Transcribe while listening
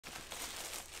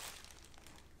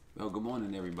Well, good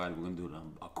morning, everybody. We're gonna do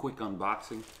a quick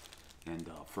unboxing and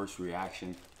first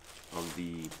reaction of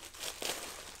the.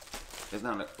 It's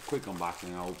not a quick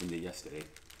unboxing. I opened it yesterday.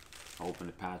 I opened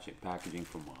the packaging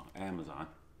from Amazon,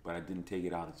 but I didn't take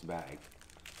it out of its bag.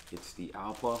 It's the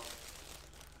Allpa,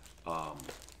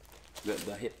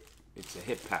 the hip. It's a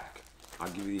hip pack.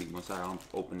 I'll give you once I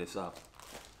open this up.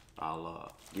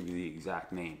 I'll give you the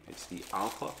exact name. It's the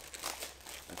Allpa,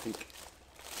 I think,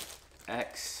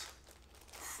 X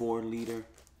 4-liter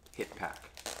hip pack.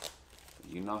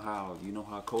 You know how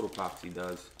Cotopaxi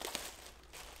does.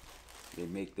 They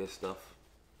make this stuff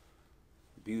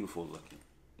beautiful looking.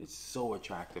 It's so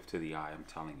attractive to the eye. I'm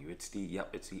telling you. It's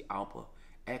the Allpa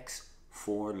X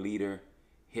 4-liter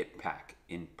hip pack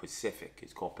in Pacific.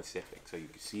 It's called Pacific. So you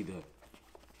can see the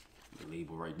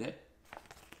label right there.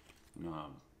 You know,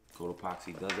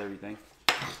 Cotopaxi does everything.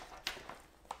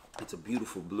 It's a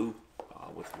beautiful blue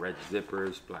with red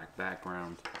zippers, black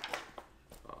background.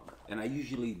 And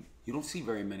you don't see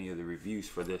very many of the reviews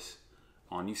for this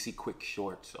you see quick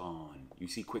shorts on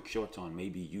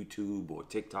maybe YouTube or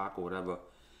TikTok or whatever.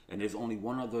 And there's only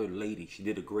one other lady. She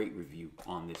did a great review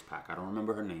on this pack. I don't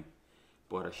remember her name,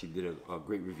 but she did a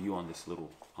great review on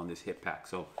this hip pack.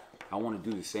 So I want to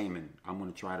do the same, and I'm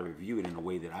going to try to review it in a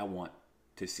way that I want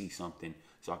to see something,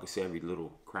 so I can see every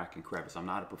little crack and crevice. I'm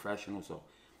not a professional, so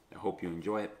I hope you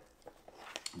enjoy it.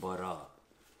 But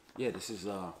yeah, this is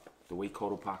the way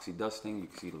Cotopaxi does things. You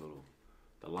can see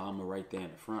the llama right there in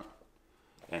the front,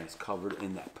 and it's covered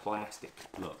in that plastic.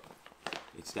 Look,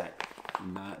 it's that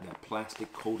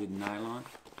plastic coated nylon,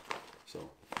 so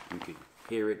you can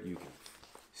hear it, you can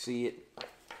see it.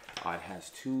 It has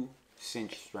 2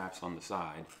 cinch straps on the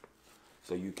side,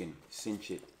 so you can cinch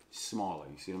it smaller.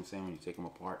 You see what I'm saying? When you take them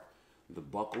apart, the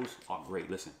buckles are great.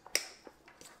 Listen,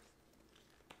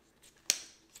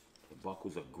 the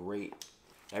buckles are great.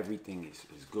 Everything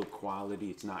is good quality.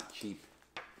 It's not cheap.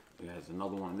 It has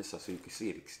another one on this side, so you can see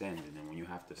it extended. And when you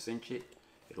have to cinch it,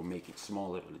 it'll make it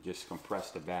smaller. It'll just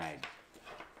compress the bag.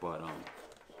 But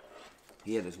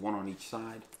yeah, there's one on each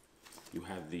side. You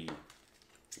have the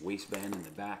waistband in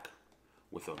the back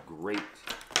with a great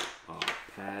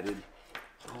padded.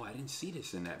 Oh, I didn't see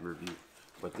this in that review,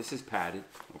 but this is padded.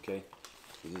 Okay,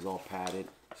 this is all padded,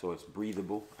 so it's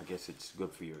breathable. I guess it's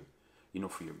good for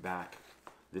for your back.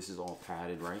 This is all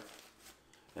padded, right?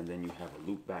 And then you have a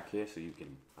loop back here, so you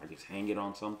can, I guess, hang it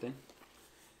on something.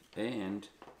 And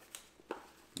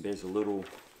there's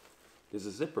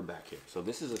a zipper back here. So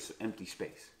this is an empty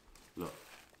space. Look,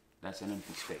 that's an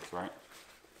empty space, right?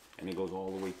 And it goes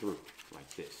all the way through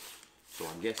like this. So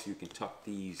I guess you can tuck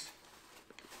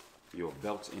your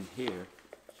belts in here,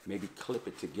 maybe clip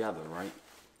it together, right?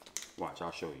 Watch,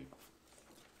 I'll show you.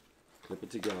 Clip it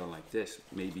together like this,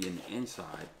 maybe in the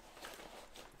inside,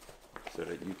 so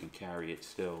that you can carry it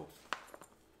still,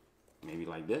 maybe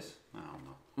like this, I don't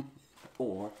know.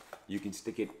 Or you can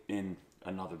stick it in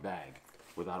another bag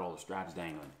without all the straps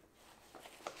dangling.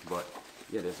 But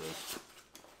yeah, there's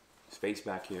a space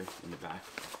back here in the back.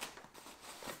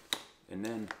 And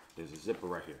then there's a zipper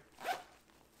right here.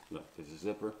 Look, there's a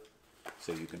zipper,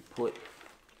 so you can put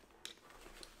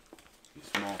your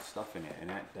small stuff in it. And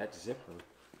that zipper,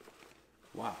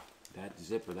 wow,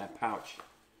 that pouch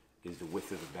is the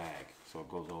width of the bag, so it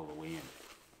goes all the way in.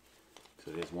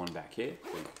 So there's one back here,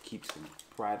 so you can keep some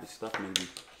private stuff, maybe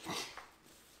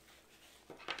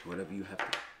whatever you have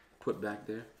to put back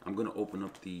there. I'm gonna open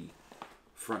up the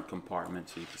front compartment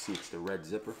so you can see it's the red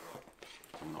zipper.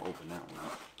 I'm gonna open that one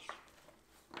up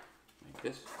like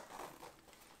this.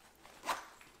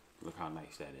 Look how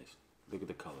nice that is. Look at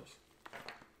the colors.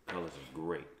 Colors are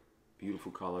great,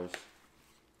 beautiful colors.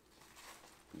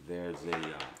 There's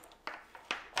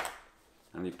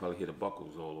and you probably hear the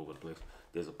buckles all over the place.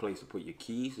 There's a place to put your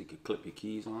keys. You can clip your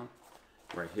keys on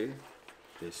right here.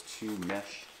 There's 2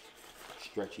 mesh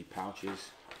stretchy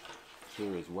pouches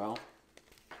here as well.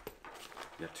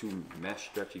 You got 2 mesh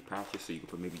stretchy pouches, so you can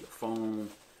put maybe your phone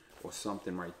or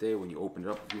something right there. When you open it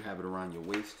up, if you have it around your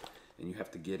waist and you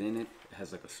have to get in it, it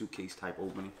has like a suitcase type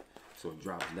opening, so it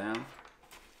drops down.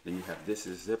 Then you have this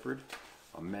is zippered,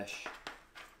 a mesh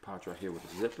pouch right here with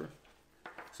a zipper.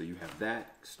 So you have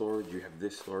that storage, you have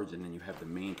this storage, and then you have the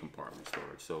main compartment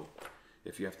storage. So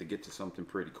if you have to get to something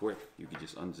pretty quick, you can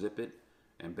just unzip it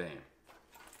and bam.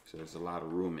 So there's a lot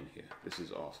of room in here. This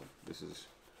is awesome. This is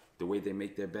the way they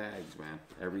make their bags, man.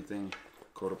 Everything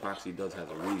Cotopaxi does has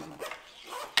a reason.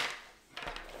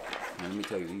 And let me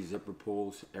tell you, these zipper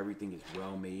pulls, everything is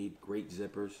well made. Great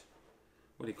zippers.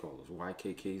 What do they call those?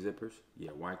 YKK zippers?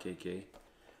 Yeah, YKK.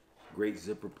 Great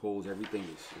zipper pulls. Everything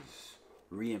is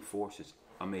reinforced. It's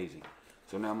amazing.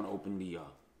 So now I'm gonna open the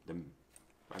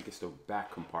I guess the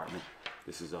back compartment.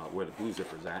 This is where the glue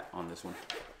zipper's at on this one.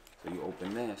 So you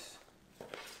open this,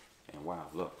 and wow,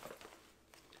 look.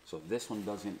 So this one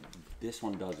doesn't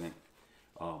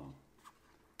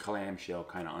clamshell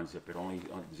kind of unzip. It only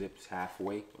unzips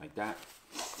halfway like that.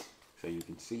 So you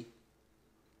can see.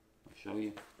 I'll show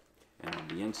you. And on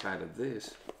the inside of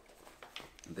this,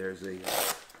 there's a,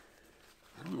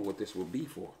 I don't know what this will be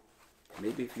for.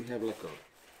 Maybe if you have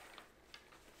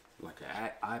like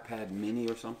an iPad mini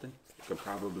or something, it could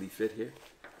probably fit here.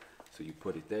 So you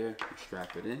put it there, you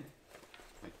strap it in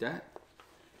like that.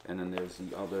 And then there's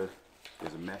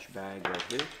there's a mesh bag right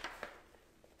here.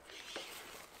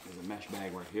 There's a mesh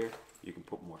bag right here. You can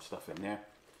put more stuff in there.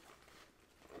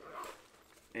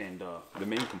 And the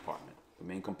main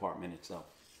compartment itself.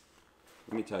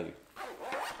 Let me tell you,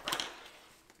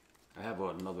 I have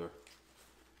another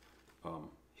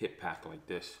hip pack like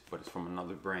this, but it's from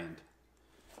another brand,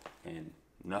 and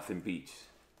nothing beats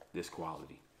this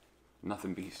quality.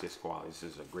 Nothing beats this quality. This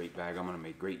is a great bag. I'm gonna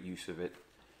make great use of it.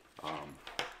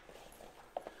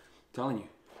 Telling you,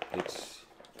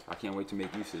 I can't wait to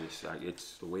make use of this.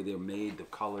 It's the way they're made, the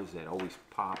colors that always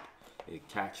pop. It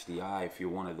catch the eye if you're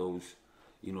one of those,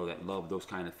 you know, that love those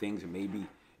kind of things. And maybe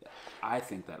I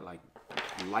think that like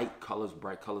light colors,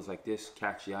 bright colors like this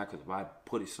catch the eye, because if I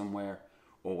put it somewhere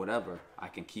or whatever, I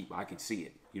can see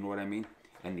it. You know what I mean?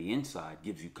 And the inside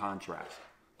gives you contrast.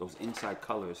 Those inside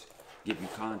colors give you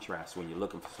contrast when you're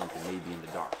looking for something maybe in the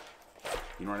dark.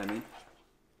 You know what I mean?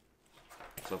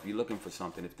 So if you're looking for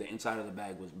something, if the inside of the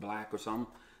bag was black or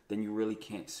something, then you really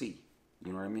can't see.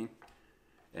 You know what I mean?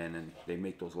 And then they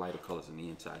make those lighter colors on the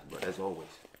inside. But as always,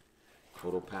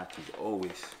 Cotopaxi is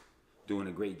always doing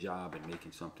a great job and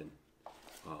making something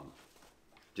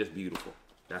just beautiful.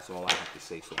 That's all I have to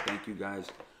say. So thank you guys.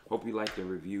 Hope you liked the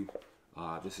review.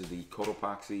 This is the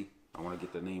Cotopaxi, I want to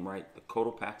get the name right, the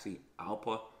Cotopaxi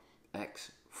Allpa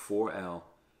X 4L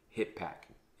hip pack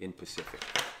in Pacific.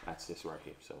 That's this right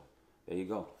here. So there you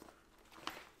go.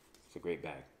 It's a great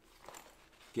bag.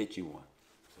 Get you one.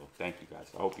 So thank you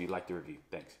guys. I hope you liked the review.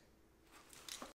 Thanks.